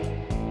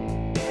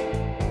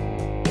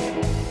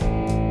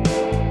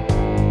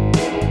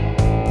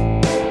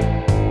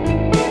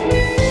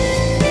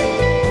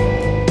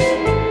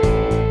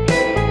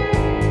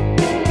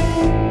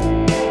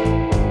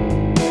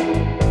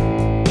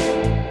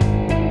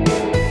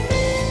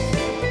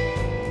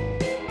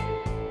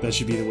That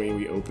should be the way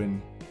we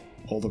open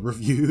all the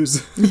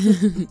reviews.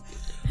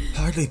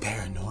 Hardly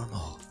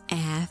Paranormal.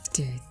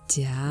 After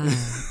Dark.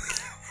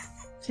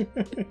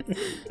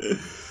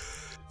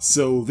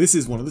 So this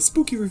is one of the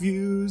spooky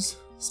reviews.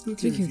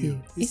 Spooky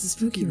review. It's a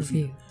spooky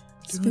review.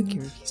 Spooky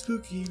review.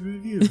 Spooky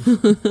review.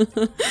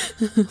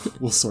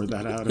 We'll sort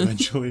that out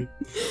eventually.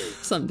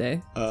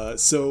 Someday.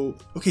 So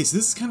this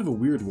is kind of a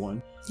weird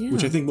one, Yeah.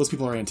 which I think most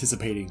people are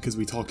anticipating because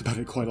we talked about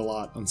it quite a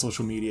lot on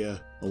social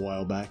media a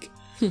while back.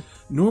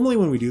 Normally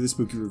when we do the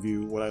spooky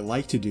review, what I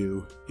like to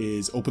do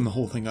is open the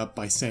whole thing up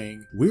by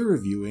saying, we're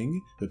reviewing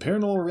the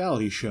Paranormal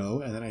Reality Show,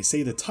 and then I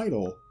say the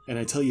title, and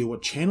I tell you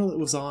what channel it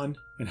was on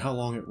and how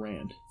long it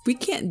ran. We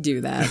can't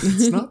do that.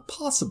 It's not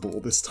possible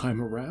this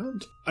time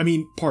around. I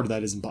mean, part of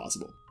that is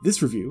impossible.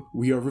 This review,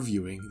 we are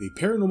reviewing the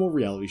Paranormal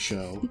Reality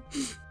Show,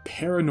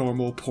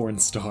 Paranormal Porn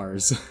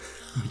Stars,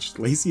 which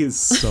Lacey is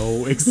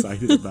so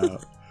excited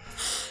about.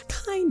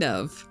 Kind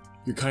of.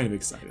 You're kind of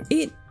excited.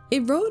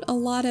 It wrote a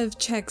lot of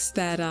checks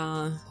that,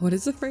 what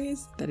is the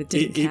phrase? That it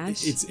didn't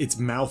cash? Its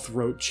mouth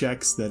wrote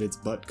checks that its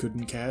butt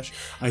couldn't cash.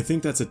 I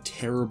think that's a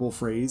terrible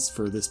phrase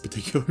for this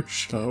particular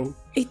show.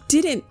 It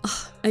didn't,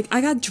 I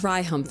got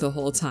dry hump the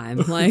whole time,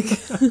 like.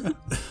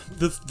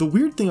 The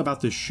weird thing about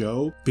this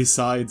show,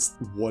 besides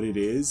what it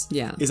is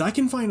I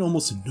can find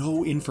almost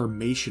no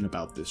information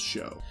about this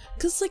show.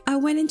 Because, I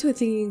went into it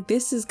thinking,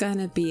 this is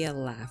gonna be a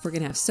laugh. We're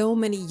gonna have so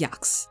many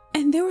yucks.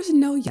 And there was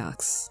no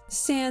yucks.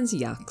 Sans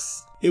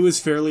yucks. It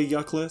was fairly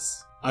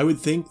yuckless. I would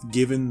think,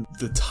 given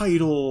the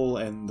title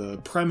and the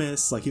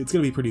premise, it's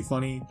gonna be pretty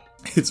funny.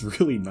 It's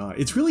really not.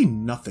 It's really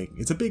nothing.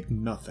 It's a big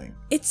nothing.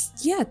 It's,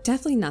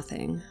 definitely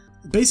nothing.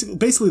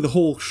 Basically, the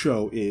whole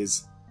show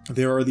is,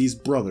 there are these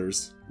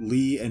brothers,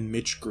 Lee and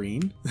Mitch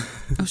Green.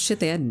 Oh shit,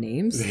 they had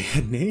names? They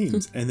had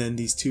names. And then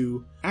these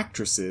two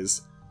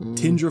actresses,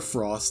 Tindra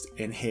Frost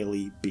and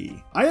Haley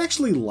B. I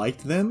actually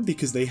liked them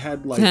because they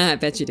had I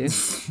bet you do.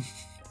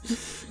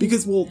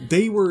 Because,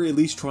 they were at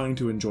least trying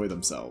to enjoy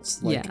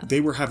themselves. They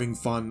were having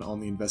fun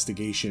on the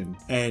investigation.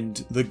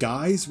 And the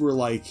guys were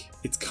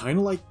it's kind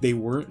of like they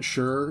weren't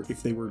sure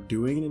if they were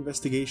doing an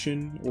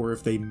investigation or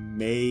if they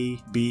may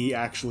be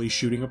actually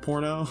shooting a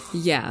porno.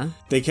 Yeah.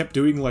 They kept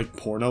doing,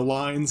 porno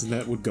lines and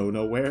that would go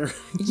nowhere.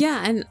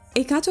 Yeah, and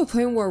it got to a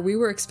point where we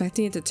were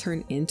expecting it to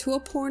turn into a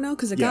porno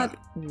because it got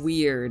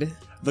weird.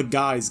 The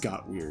guys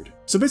got weird.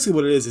 So basically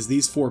what it is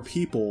these four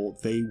people,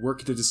 they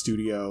worked at a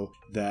studio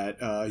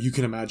that you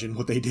can imagine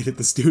what they did at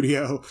the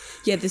studio.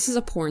 Yeah, this is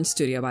a porn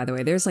studio, by the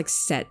way. There's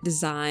set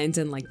designs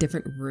and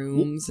different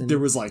rooms. And there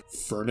was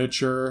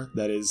furniture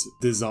that is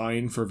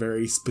designed for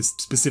very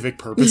specific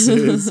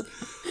purposes.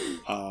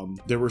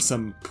 There were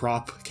some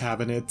prop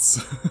cabinets.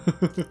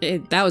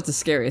 That was the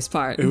scariest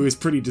part. It was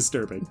pretty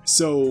disturbing.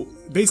 So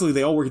basically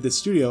they all work at this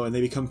studio and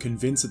they become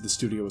convinced that the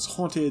studio is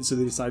haunted, so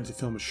they decided to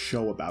film a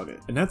show about it.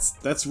 And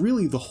that's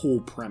really the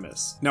whole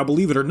premise. Now,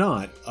 believe it or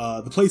not,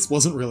 the place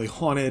wasn't really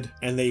haunted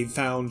and they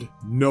found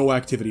no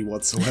activity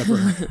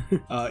whatsoever.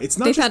 It's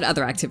not. They found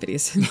other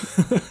activities.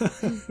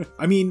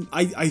 I mean,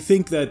 I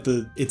think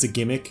that it's a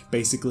gimmick,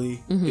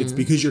 basically. Mm-hmm. It's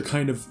because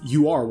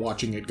you are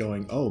watching it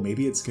going, oh,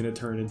 maybe it's going to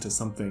turn into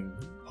something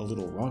a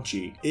little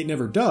raunchy. It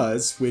never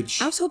does,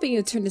 which... I was hoping it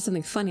would turn into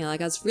something funny. I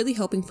was really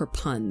hoping for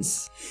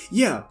puns.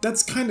 Yeah,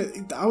 that's kind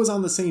of... I was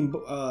in the same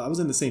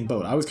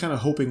boat. I was kind of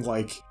hoping,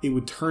 it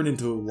would turn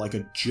into,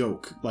 a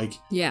joke.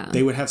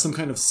 They would have some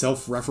kind of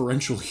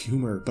self-referential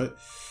humor, but...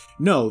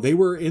 No, they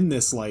were in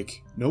this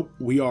nope,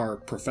 we are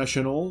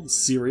professional,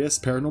 serious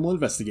paranormal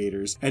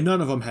investigators, and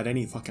none of them had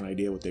any fucking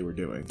idea what they were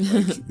doing.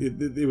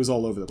 It was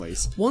all over the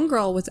place. One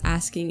girl was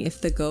asking if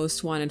the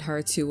ghost wanted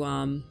her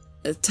to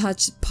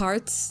touch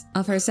parts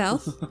of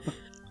herself.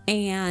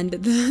 And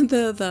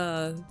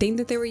the thing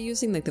that they were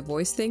using, the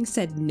voice thing,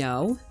 said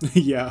no.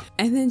 Yeah.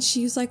 And then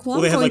she was like, well,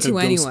 I'm they going had, to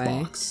a anyway.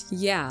 Ghost box.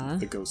 Yeah.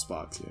 The ghost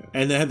box, yeah.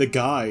 And they had the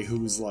guy who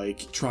was,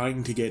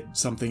 trying to get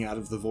something out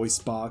of the voice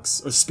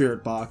box, or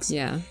spirit box.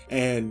 Yeah.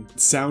 And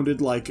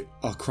sounded like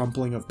a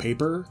crumpling of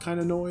paper kind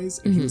of noise.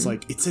 And he was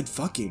like, it said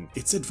fucking.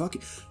 It said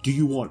fucking. Do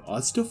you want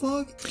us to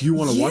fuck? Do you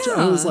want to watch it?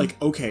 I was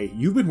like, okay,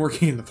 you've been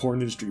working in the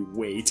porn industry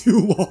way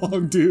too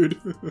long, dude.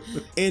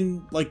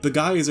 And, the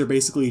guys are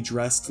basically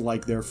dressed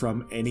like they're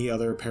from any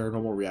other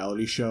paranormal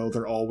reality show.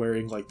 They're all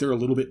wearing they're a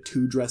little bit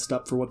too dressed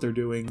up for what they're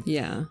doing.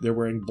 Yeah. They're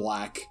wearing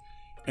black.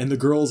 And the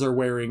girls are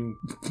wearing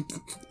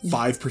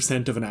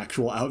 5% of an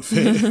actual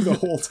outfit the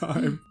whole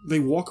time. They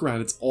walk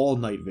around, it's all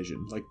night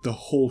vision. The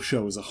whole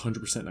show is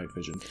 100% night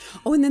vision.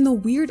 Oh, and then the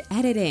weird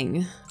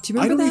editing. Do you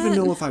remember that? I don't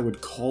even know if I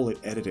would call it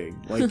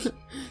editing.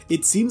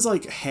 It seems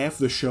like half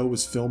the show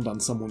was filmed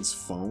on someone's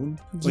phone.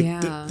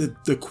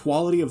 The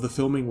quality of the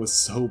filming was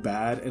so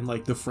bad, and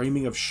the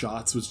framing of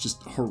shots was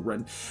just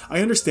horrendous. I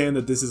understand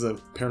that this is a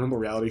paranormal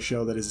reality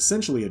show that is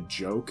essentially a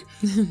joke,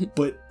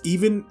 but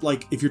even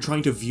if you're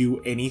trying to view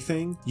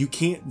anything, you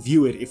can't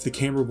view it if the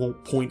camera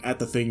won't point at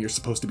the thing you're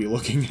supposed to be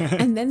looking at.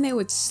 And then they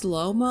would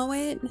slow-mo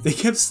it. They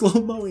kept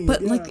slow-moing it.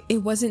 But, it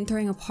wasn't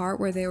during a part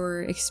where they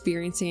were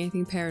experiencing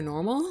anything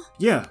paranormal.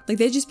 Yeah.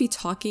 They'd just be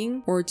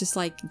talking or just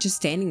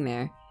standing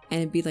there.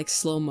 and it'd be like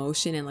slow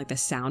motion and like the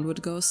sound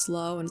would go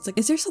slow. And it's like,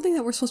 is there something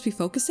that we're supposed to be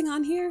focusing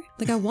on here?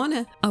 Like, I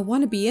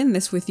wanna be in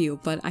this with you,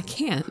 but I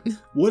can't.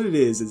 What it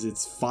is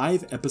it's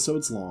 5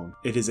 episodes long.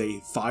 It is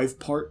a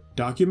 5-part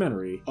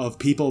documentary of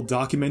people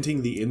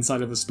documenting the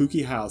inside of a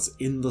spooky house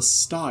in the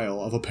style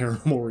of a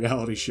paranormal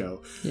reality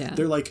show. Yeah.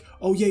 They're like,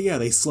 oh yeah,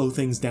 they slow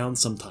things down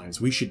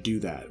sometimes. We should do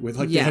that. With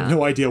like, they had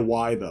no idea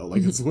why though.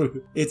 Like,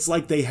 it's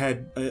like they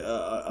had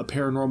a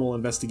paranormal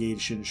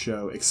investigation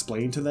show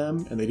explained to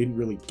them and they didn't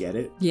really get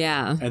it.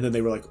 Yeah. And then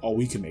they were like, oh,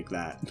 we can make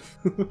that.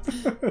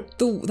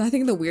 I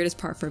think the weirdest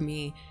part for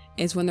me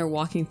is when they're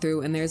walking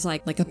through and there's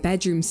like a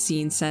bedroom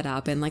scene set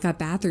up and like a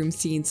bathroom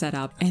scene set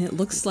up, and it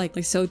looks like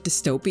so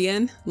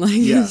dystopian. Like,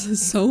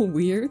 it's so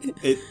weird.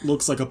 It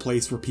looks like a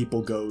place where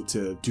people go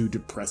to do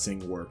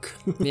depressing work.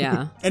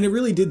 Yeah. And it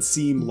really did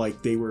seem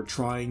like they were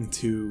trying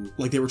to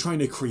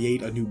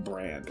create a new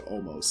brand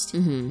almost.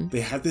 Mm-hmm.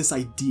 They had this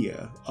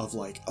idea of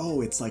like,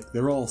 oh, it's like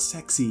they're all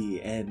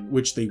sexy, and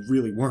which they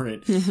really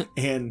weren't.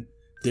 And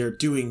they're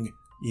doing,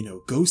 you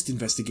know, ghost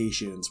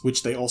investigations,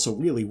 which they also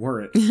really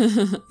weren't.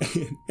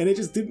 And it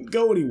just didn't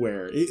go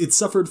anywhere. It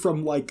suffered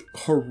from like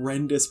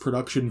horrendous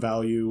production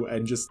value,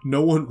 and just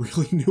no one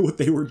really knew what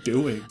they were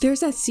doing. There's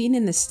that scene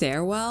in the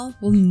stairwell.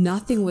 Well,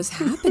 nothing was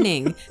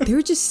happening. They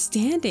were just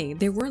standing.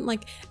 They weren't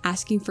like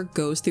asking for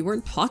ghosts. They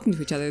weren't talking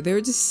to each other. They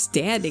were just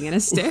standing in a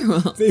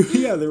stairwell.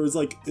 There was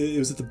like, it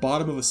was at the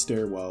bottom of a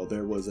stairwell.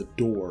 There was a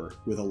door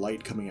with a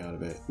light coming out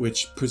of it,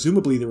 which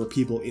presumably there were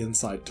people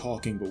inside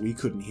talking, but we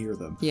couldn't hear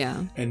them.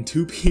 Yeah. And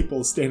 2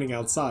 people standing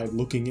outside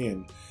looking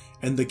in,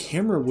 and the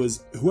camera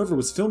was, whoever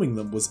was filming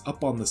them was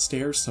up on the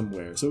stairs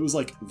somewhere, so it was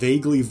like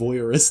vaguely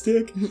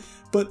voyeuristic.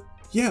 But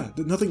yeah,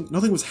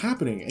 nothing was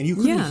happening, and you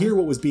couldn't hear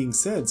what was being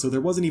said, so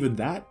there wasn't even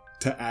that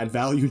to add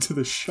value to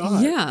the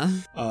shot. Yeah.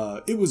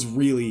 It was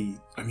really,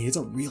 I mean, it's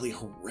a really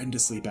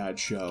horrendously bad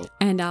show.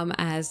 And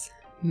as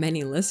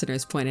many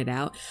listeners pointed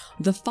out,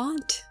 the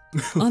font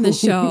on the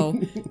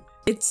show,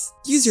 it's,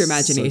 use your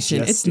imagination.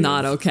 Suggestive. It's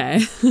not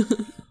okay.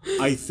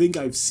 I think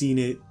I've seen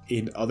it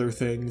in other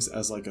things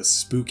as like a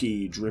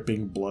spooky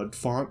dripping blood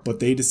font, but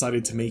they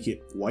decided to make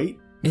it white.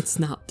 It's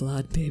not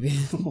blood, baby.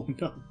 Oh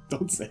no,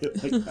 don't say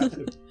it like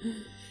that.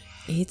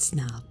 It's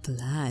not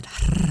blood.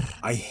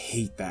 I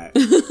hate that.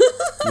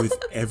 With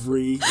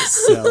every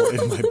cell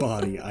in my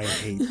body, I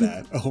hate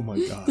that. Oh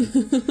my god.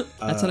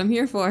 That's what I'm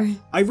here for.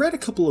 I read a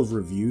couple of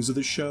reviews of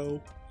the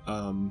show.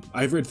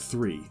 I've read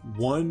 3.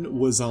 One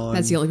was on...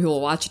 That's the only people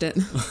who watched it.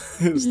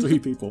 It was 3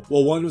 people.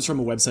 Well, one was from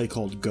a website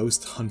called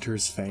Ghost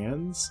Hunters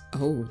Fans.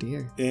 Oh,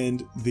 dear.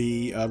 And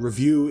the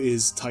review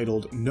is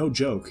titled, "No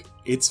joke,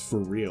 it's for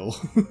real."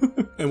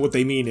 And what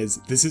they mean is,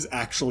 this is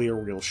actually a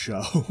real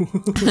show. I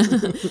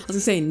was gonna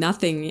say,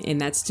 nothing in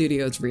that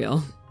studio is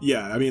real.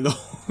 Yeah, I mean,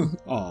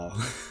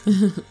 aw.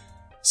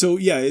 So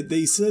yeah,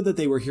 they said that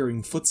they were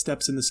hearing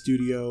footsteps in the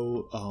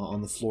studio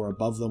on the floor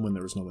above them when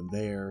there was no one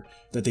there,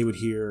 that they would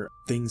hear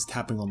things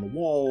tapping on the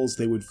walls,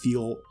 they would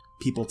feel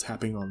people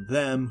tapping on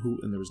them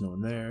and there was no one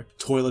there,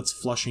 toilets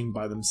flushing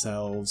by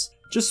themselves,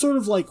 just sort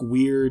of like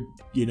weird,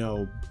 you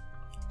know,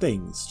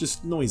 things,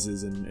 just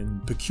noises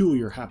and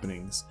peculiar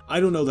happenings. I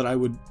don't know that I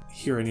would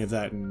hear any of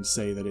that and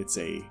say that it's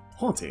a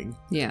haunting.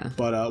 Yeah.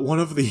 But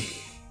one of the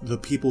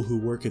people who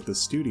work at the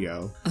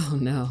studio... Oh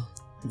no.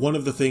 One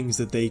of the things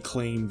that they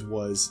claimed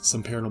was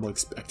some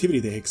paranormal activity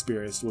they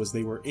experienced was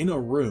they were in a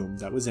room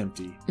that was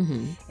empty,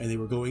 and they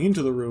were going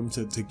into the room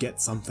to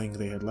get something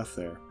they had left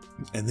there,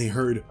 and they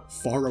heard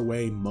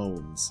faraway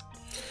moans.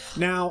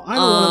 Now, I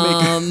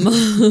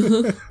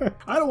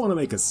don't want to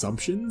make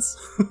assumptions,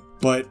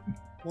 but,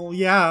 well,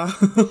 yeah.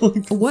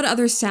 What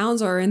other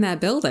sounds are in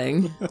that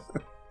building?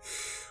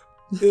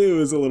 It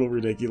was a little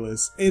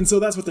ridiculous. And so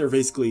that's what they're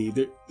basically,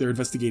 they're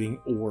investigating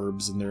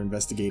orbs, and they're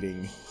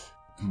investigating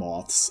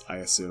moths, I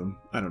assume.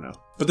 I don't know.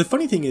 But the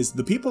funny thing is,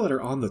 the people that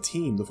are on the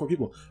team, the 4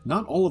 people,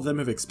 not all of them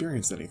have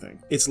experienced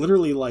anything. It's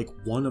literally like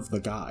one of the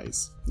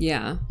guys.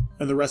 Yeah.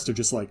 And the rest are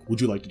just like,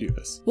 would you like to do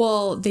this?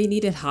 Well, they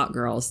needed hot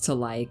girls to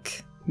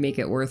like make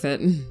it worth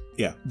it.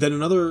 Yeah. Then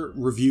another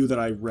review that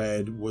I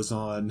read was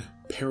on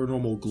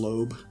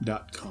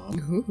paranormalglobe.com.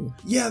 Ooh.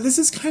 Yeah, this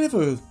is kind of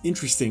a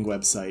interesting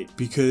website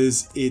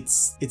because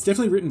it's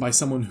definitely written by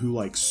someone who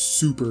like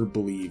super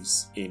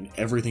believes in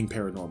everything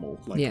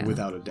paranormal, like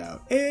without a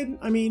doubt. And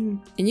I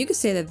mean, and you could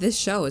say that this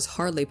show is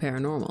hardly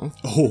paranormal.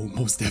 Oh,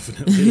 most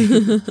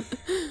definitely.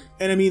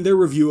 And I mean, their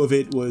review of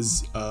it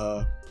was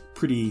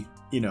pretty,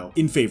 you know,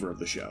 in favor of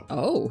the show.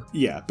 Oh.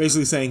 Yeah,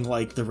 basically saying,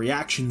 like, the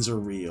reactions are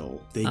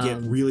real. They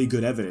get really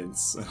good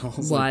evidence. And I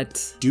was what?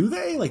 Like, do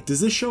they? Like,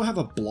 does this show have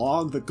a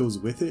blog that goes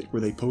with it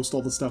where they post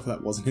all the stuff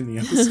that wasn't in the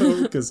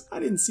episode? Because I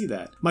didn't see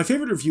that. My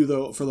favorite review,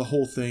 though, for the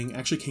whole thing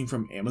actually came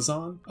from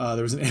Amazon.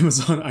 There was an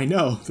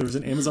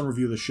Amazon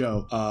review of the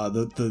show.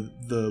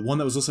 The one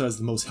that was listed as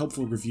the most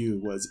helpful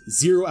review was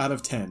 0 out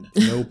of 10.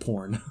 No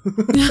porn.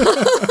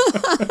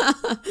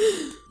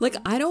 Like,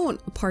 I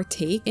don't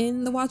partake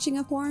in the watching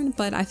of porn,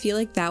 but I feel like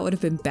like that would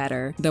have been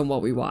better than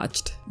what we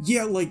watched.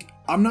 Yeah, like,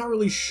 I'm not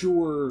really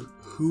sure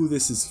who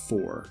this is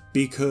for,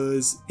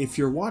 because if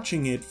you're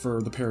watching it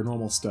for the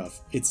paranormal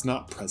stuff, it's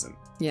not present.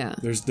 Yeah.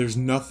 There's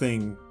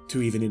nothing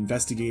to even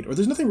investigate, or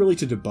there's nothing really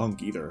to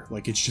debunk either.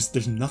 Like, it's just,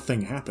 there's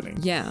nothing happening.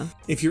 Yeah.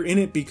 If you're in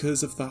it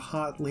because of the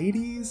hot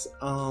ladies,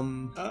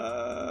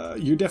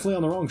 you're definitely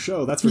on the wrong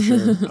show, that's for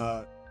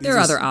sure. There are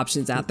other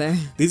options out there.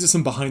 These are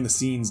some behind the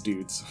scenes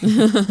dudes.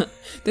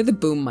 They're the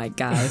boom mic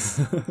guys.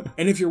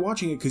 And if you're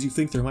watching it because you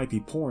think there might be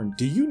porn,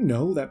 do you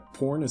know that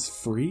porn is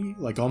free,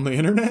 like, on the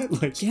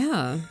internet? Like,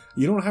 yeah.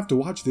 You don't have to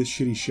watch this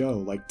shitty show,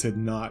 like, to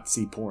not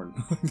see porn.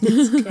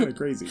 It's kind of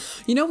crazy.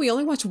 You know, we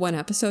only watched one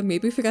episode.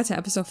 Maybe if we got to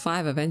episode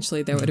 5,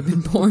 eventually there would have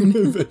been porn.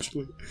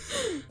 Eventually.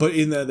 But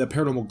in the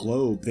Paranormal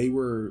Globe,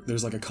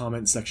 there's like a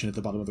comment section at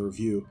the bottom of the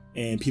review,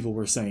 and people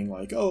were saying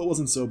like, oh, it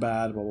wasn't so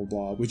bad, blah, blah,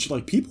 blah, which,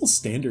 like, people's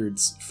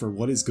standards for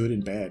what is good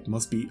and bad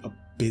must be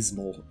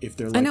abysmal if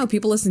they're like... I know,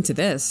 people listen to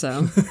this,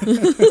 so...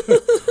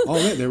 Oh,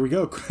 man, there we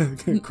go.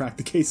 Crack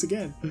the case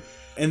again.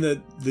 And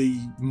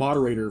the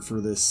moderator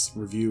for this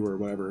review or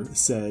whatever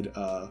said,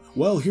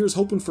 well, here's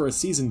hoping for a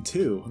season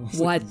 2.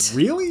 What? Like,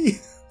 really?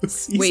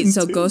 Wait,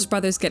 so 2? Ghost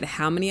Brothers get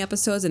how many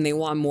episodes and they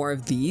want more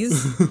of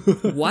these?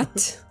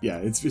 What? Yeah,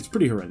 it's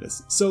pretty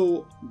horrendous.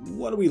 So,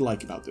 what do we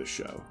like about this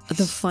show?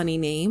 The funny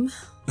name?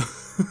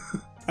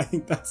 I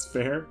think that's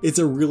fair. It's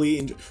a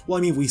really... well,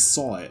 I mean, we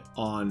saw it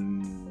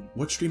on...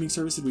 what streaming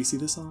service did we see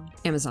this on?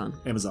 Amazon.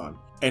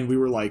 And we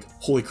were like,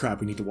 holy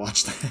crap, we need to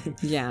watch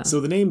that. Yeah. So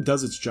the name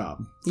does its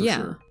job, for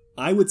sure.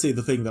 I would say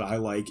the thing that I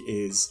like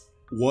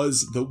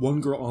was the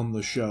one girl on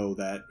the show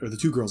or the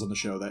 2 girls on the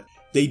show that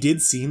they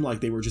did seem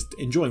like they were just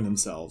enjoying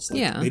themselves. Like,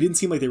 yeah. They didn't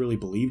seem like they really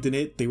believed in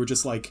it. They were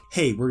just like,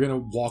 hey, we're going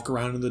to walk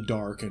around in the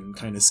dark and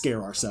kind of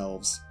scare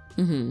ourselves.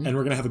 Mm-hmm. And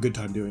we're going to have a good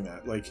time doing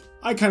that. Like,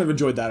 I kind of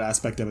enjoyed that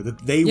aspect of it. That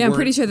they I'm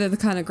pretty sure they're the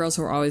kind of girls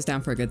who are always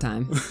down for a good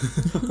time.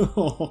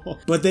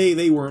 But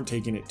they weren't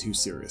taking it too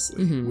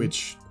seriously,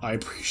 which I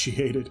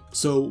appreciated.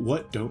 So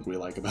what don't we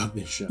like about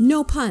this show?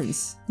 No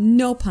puns.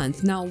 No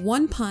puns. Not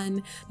one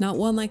pun. Not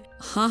one like,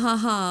 ha ha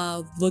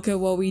ha, look at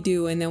what we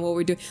do and then what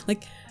we're doing.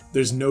 Like...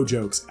 there's no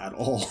jokes at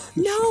all.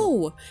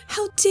 No!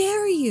 How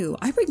dare you?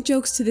 I bring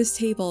jokes to this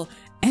table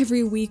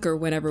every week or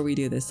whenever we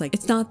do this. Like,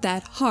 it's not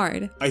that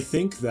hard. I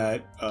think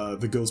that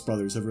the Ghost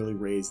Brothers have really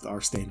raised our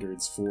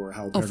standards for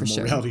how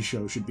paranormal reality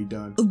show should be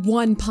done.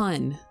 One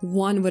pun.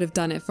 One would have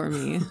done it for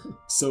me.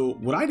 So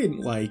what I didn't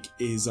like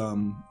is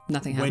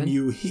nothing happened. When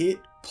you hit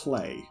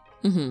play,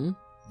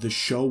 the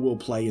show will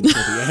play until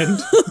the end.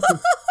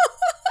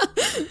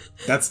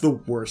 That's the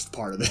worst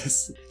part of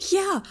this.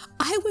 Yeah,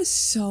 I was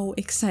so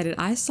excited.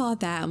 I saw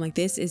that. I'm like,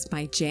 this is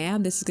my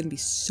jam. This is going to be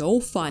so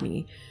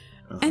funny.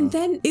 And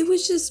then it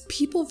was just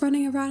people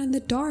running around in the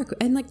dark.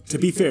 And like, to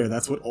be fair,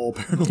 that's what all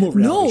paranormal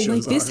reality shows are. No,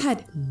 like this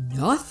had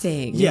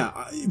nothing.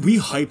 Yeah, we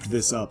hyped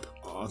this up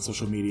on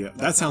social media.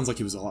 That sounds like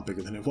it was a lot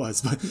bigger than it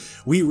was, but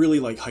we really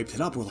like hyped it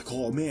up. We're like,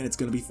 oh man, it's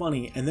gonna be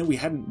funny. And then we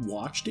hadn't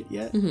watched it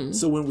yet.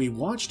 So when we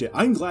watched it,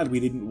 I'm glad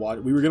we didn't watch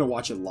it. We were gonna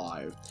watch it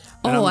live.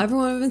 Everyone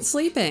would have been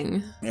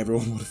sleeping.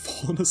 Everyone would have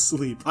fallen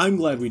asleep. I'm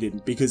glad we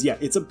didn't, because yeah,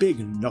 it's a big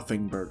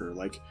nothing burger.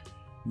 Like,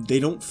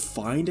 they don't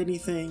find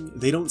anything.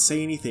 They don't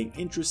say anything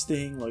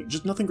interesting. Like,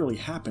 just nothing really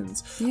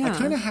happens. Yeah. I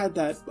kind of had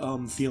that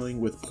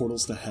feeling with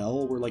Portals to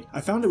Hell, where like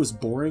I found it was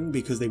boring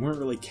because they weren't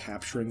really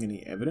capturing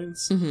any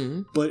evidence.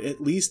 But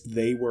at least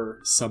they were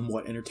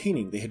somewhat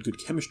entertaining. They had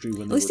good chemistry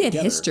when they were together. At least they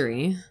had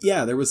history.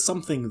 Yeah, there was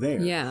something there.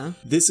 Yeah.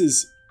 This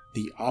is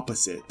the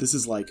opposite. This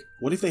is like,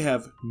 what if they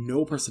have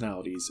no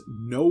personalities,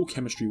 no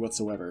chemistry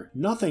whatsoever,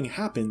 nothing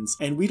happens,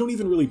 and we don't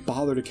even really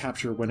bother to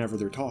capture whenever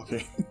they're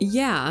talking?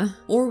 Yeah,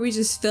 or we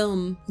just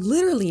film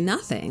literally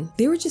nothing.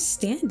 They were just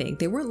standing.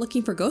 They weren't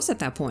looking for ghosts at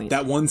that point.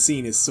 That one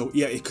scene is so,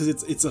 yeah, because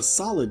it's a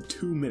solid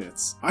 2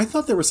 minutes. I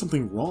thought there was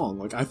something wrong.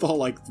 Like, I thought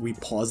like we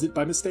paused it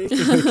by mistake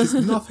because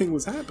nothing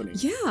was happening.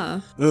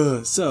 Yeah.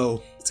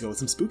 So let's go with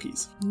some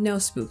spookies. No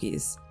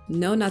spookies.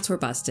 No nuts were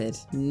busted.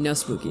 No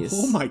spookies.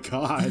 Oh my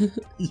god.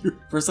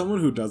 For someone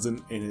who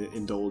doesn't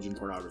indulge in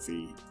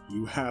pornography,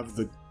 you have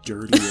the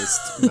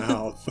dirtiest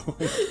mouth.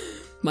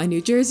 My New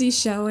Jersey's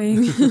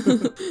showing.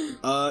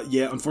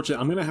 Yeah,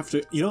 unfortunately, I'm gonna have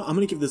to, I'm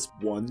gonna give this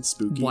one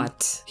spooky.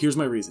 What? Here's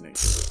my reasoning.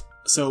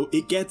 So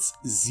it gets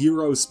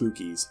 0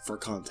 spookies for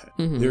content.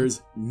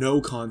 There's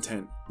no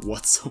content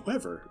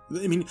whatsoever.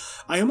 I mean,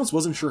 I almost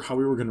wasn't sure how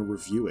we were gonna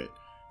review it,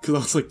 because I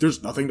was like,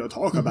 there's nothing to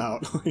talk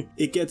about.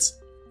 It gets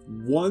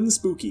 1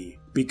 spooky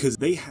because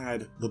they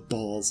had the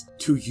balls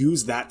to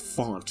use that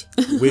font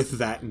with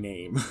that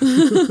name.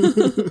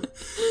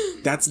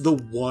 That's the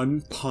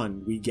one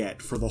pun we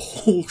get for the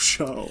whole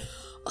show.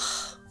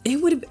 It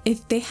would have,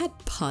 if they had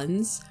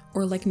puns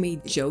or like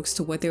made jokes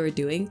to what they were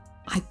doing,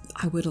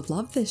 I would have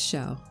loved this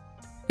show.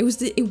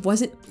 It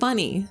wasn't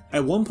funny.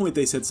 At one point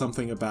they said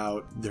something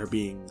about there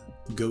being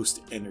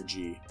ghost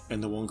energy,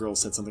 and the one girl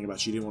said something about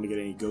she didn't want to get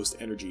any ghost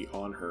energy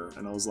on her,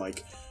 and I was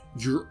like,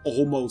 you're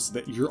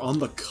on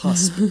the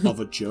cusp of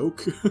a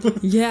joke.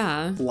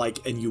 Yeah.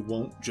 Like, and you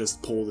won't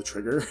just pull the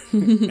trigger.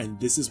 And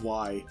this is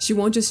why she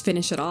won't just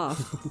finish it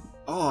off.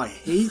 oh, I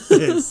hate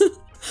this.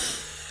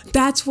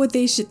 That's what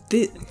they should...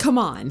 come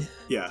on.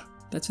 Yeah.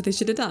 That's what they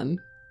should have done.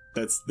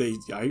 I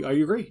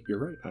agree. You're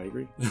right. I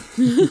agree.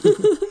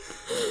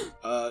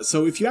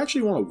 So if you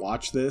actually want to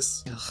watch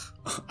this,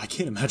 I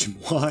can't imagine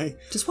why.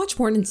 Just watch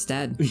porn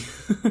instead.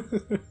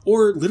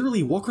 Or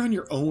literally walk around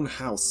your own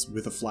house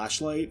with a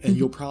flashlight and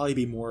you'll probably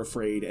be more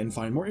afraid and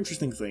find more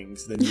interesting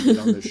things than you did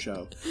on this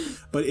show.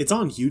 But it's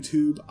on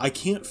YouTube. I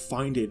can't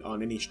find it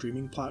on any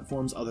streaming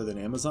platforms other than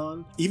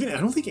Amazon. I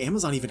don't think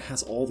Amazon even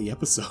has all the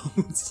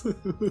episodes.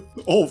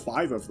 All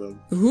 5 of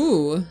them.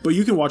 Ooh. But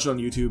you can watch it on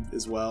YouTube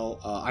as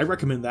well. I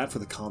recommend that for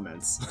the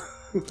comments.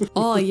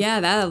 Oh yeah,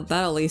 that'll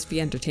at least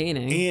be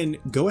entertaining. And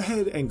go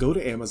ahead and go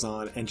to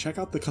Amazon and check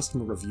out the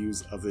customer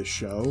reviews of this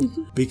show,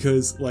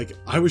 because like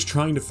I was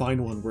trying to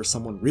find one where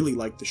someone really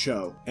liked the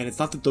show, and it's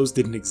not that those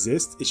didn't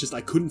exist, it's just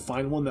I couldn't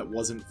find one that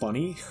wasn't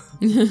funny.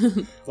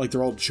 Like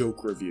they're all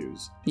joke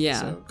reviews. Yeah.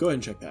 So go ahead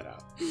and check that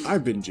out.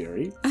 I've been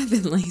Jerry. I've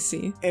been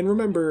Lacey. And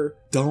remember,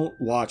 don't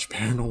watch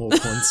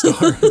Paranormal Porn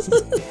Stars.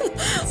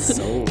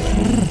 So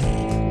bad.